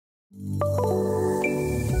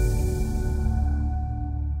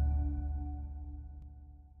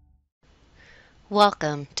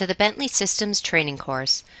Welcome to the Bentley Systems training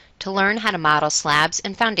course to learn how to model slabs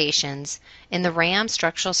and foundations in the RAM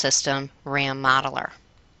structural system RAM Modeler.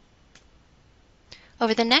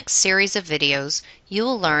 Over the next series of videos, you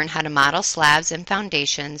will learn how to model slabs and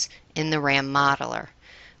foundations in the RAM Modeler,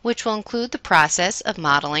 which will include the process of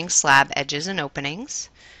modeling slab edges and openings,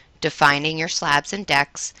 defining your slabs and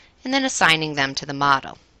decks, and then assigning them to the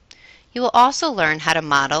model. You will also learn how to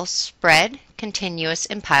model spread, continuous,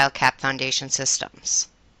 and pile cap foundation systems.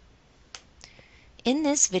 In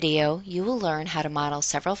this video, you will learn how to model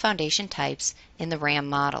several foundation types in the RAM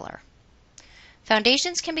Modeler.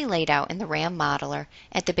 Foundations can be laid out in the RAM Modeler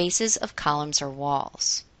at the bases of columns or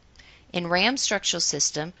walls. In RAM Structural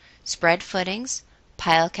System, spread footings,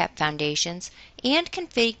 pile cap foundations, and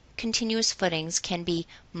continuous footings can be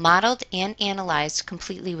modeled and analyzed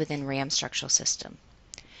completely within RAM Structural System.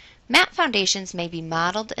 Mat foundations may be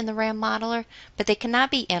modeled in the RAM Modeler, but they cannot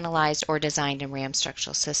be analyzed or designed in RAM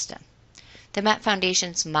Structural System. The mat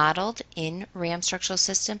foundations modeled in RAM Structural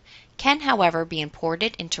System can, however, be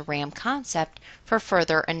imported into RAM Concept for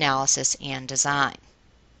further analysis and design.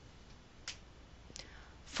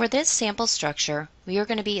 For this sample structure, we are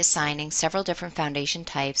going to be assigning several different foundation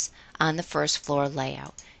types on the first floor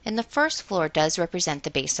layout, and the first floor does represent the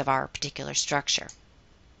base of our particular structure.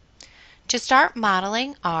 To start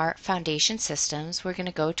modeling our foundation systems, we're going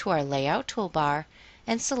to go to our Layout toolbar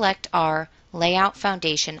and select our Layout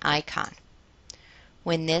Foundation icon.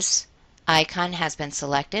 When this icon has been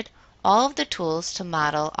selected, all of the tools to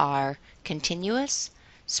model our continuous,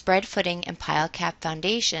 spread footing, and pile cap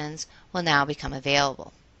foundations will now become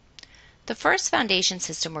available. The first foundation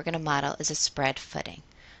system we're going to model is a spread footing.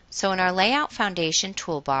 So in our Layout Foundation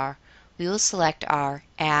toolbar, we will select our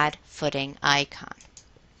Add Footing icon.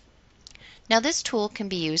 Now this tool can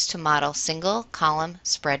be used to model single column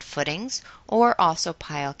spread footings or also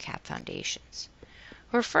pile cap foundations.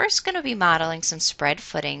 We're first going to be modeling some spread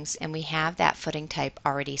footings, and we have that footing type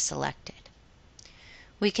already selected.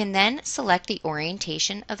 We can then select the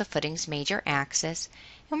orientation of the footing's major axis,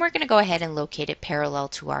 and we're going to go ahead and locate it parallel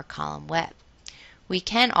to our column web. We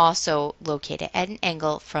can also locate it at an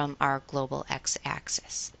angle from our global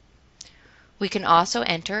x-axis. We can also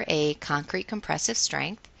enter a concrete compressive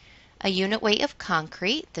strength, a unit weight of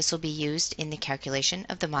concrete, this will be used in the calculation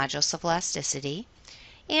of the modulus of elasticity,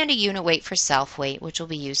 and a unit weight for self-weight, which will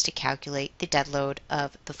be used to calculate the dead load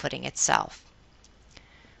of the footing itself.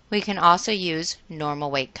 We can also use normal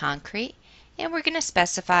weight concrete, and we're going to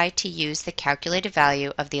specify to use the calculated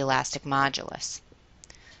value of the elastic modulus.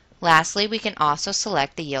 Lastly, we can also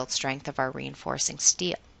select the yield strength of our reinforcing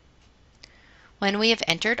steel. When we have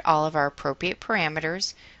entered all of our appropriate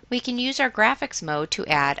parameters, we can use our graphics mode to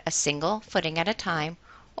add a single footing at a time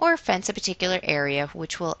or fence a particular area,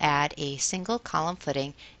 which will add a single column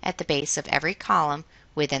footing at the base of every column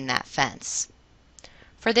within that fence.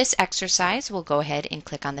 For this exercise, we'll go ahead and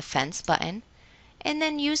click on the Fence button, and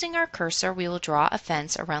then using our cursor, we will draw a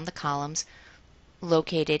fence around the columns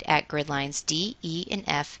located at grid lines D, E, and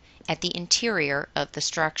F at the interior of the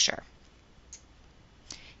structure.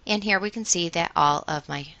 And here we can see that all of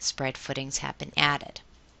my spread footings have been added.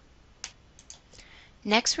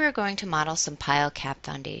 Next, we are going to model some pile cap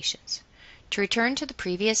foundations. To return to the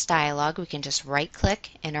previous dialog, we can just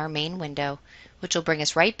right-click in our main window, which will bring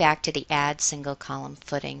us right back to the Add Single Column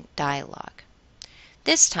Footing dialog.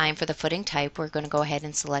 This time, for the footing type, we're going to go ahead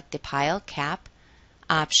and select the Pile Cap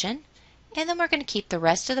option, and then we're going to keep the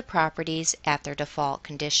rest of the properties at their default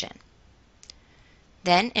condition.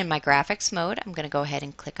 Then, in my graphics mode, I'm going to go ahead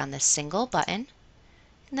and click on the Single button,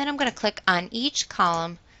 and then I'm going to click on each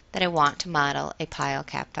column that I want to model a pile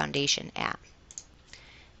cap foundation at.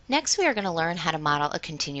 Next, we are going to learn how to model a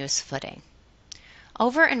continuous footing.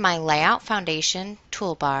 Over in my Layout Foundation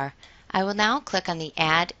toolbar, I will now click on the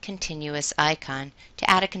Add Continuous icon to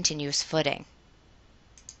add a continuous footing.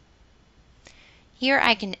 Here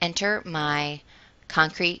I can enter my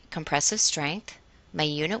concrete compressive strength, my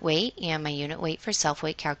unit weight, and my unit weight for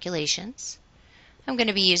self-weight calculations. I'm going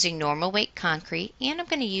to be using normal weight concrete, and I'm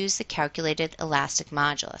going to use the calculated elastic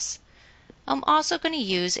modulus. I'm also going to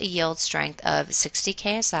use a yield strength of 60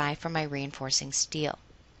 KSI for my reinforcing steel.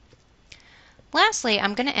 Lastly,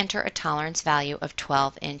 I'm going to enter a tolerance value of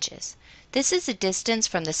 12 inches. This is the distance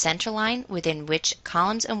from the center line within which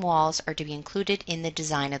columns and walls are to be included in the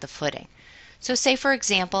design of the footing. So say, for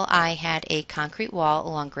example, I had a concrete wall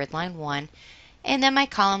along grid line 1, and then my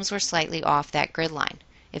columns were slightly off that grid line.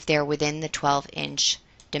 If they're within the 12-inch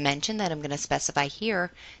dimension that I'm going to specify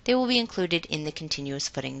here, they will be included in the continuous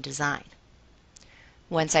footing design.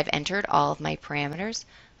 Once I've entered all of my parameters,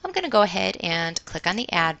 I'm going to go ahead and click on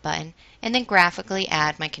the Add button and then graphically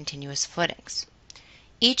add my continuous footings.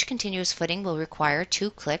 Each continuous footing will require 2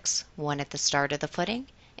 clicks, one at the start of the footing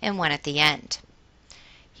and one at the end.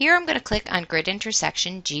 Here I'm going to click on grid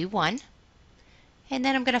intersection G1, and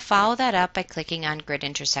then I'm going to follow that up by clicking on grid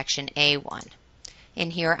intersection A1.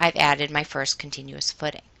 And here I've added my first continuous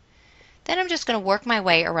footing. Then I'm just going to work my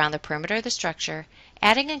way around the perimeter of the structure,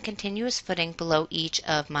 adding a continuous footing below each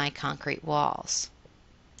of my concrete walls.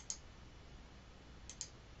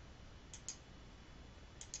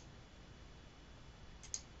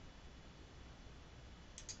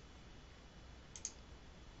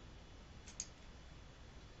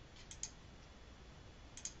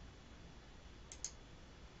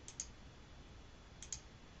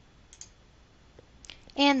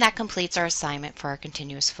 And that completes our assignment for our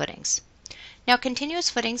continuous footings. Now,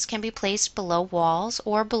 continuous footings can be placed below walls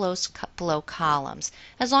or below columns,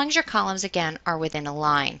 as long as your columns, again, are within a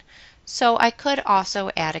line. So I could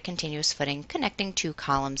also add a continuous footing connecting 2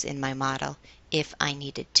 columns in my model if I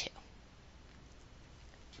needed to.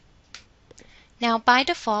 Now, by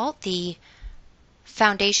default, the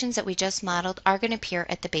foundations that we just modeled are going to appear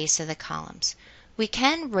at the base of the columns. We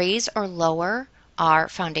can raise or lower our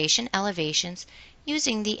foundation elevations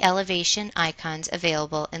using the elevation icons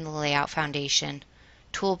available in the Layout Foundation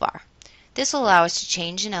toolbar. This will allow us to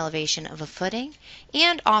change an elevation of a footing,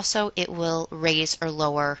 and also it will raise or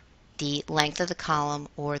lower the length of the column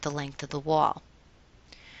or the length of the wall.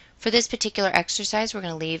 For this particular exercise, we're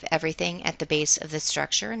going to leave everything at the base of the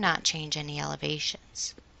structure and not change any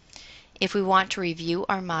elevations. If we want to review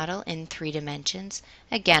our model in 3 dimensions,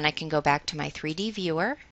 again, I can go back to my 3D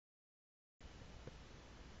viewer,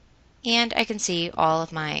 and I can see all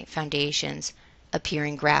of my foundations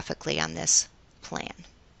appearing graphically on this plan.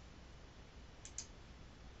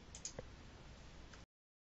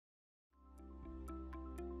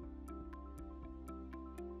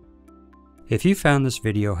 If you found this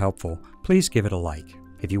video helpful, please give it a like.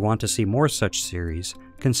 If you want to see more such series,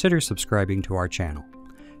 consider subscribing to our channel.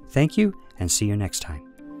 Thank you, and see you next time.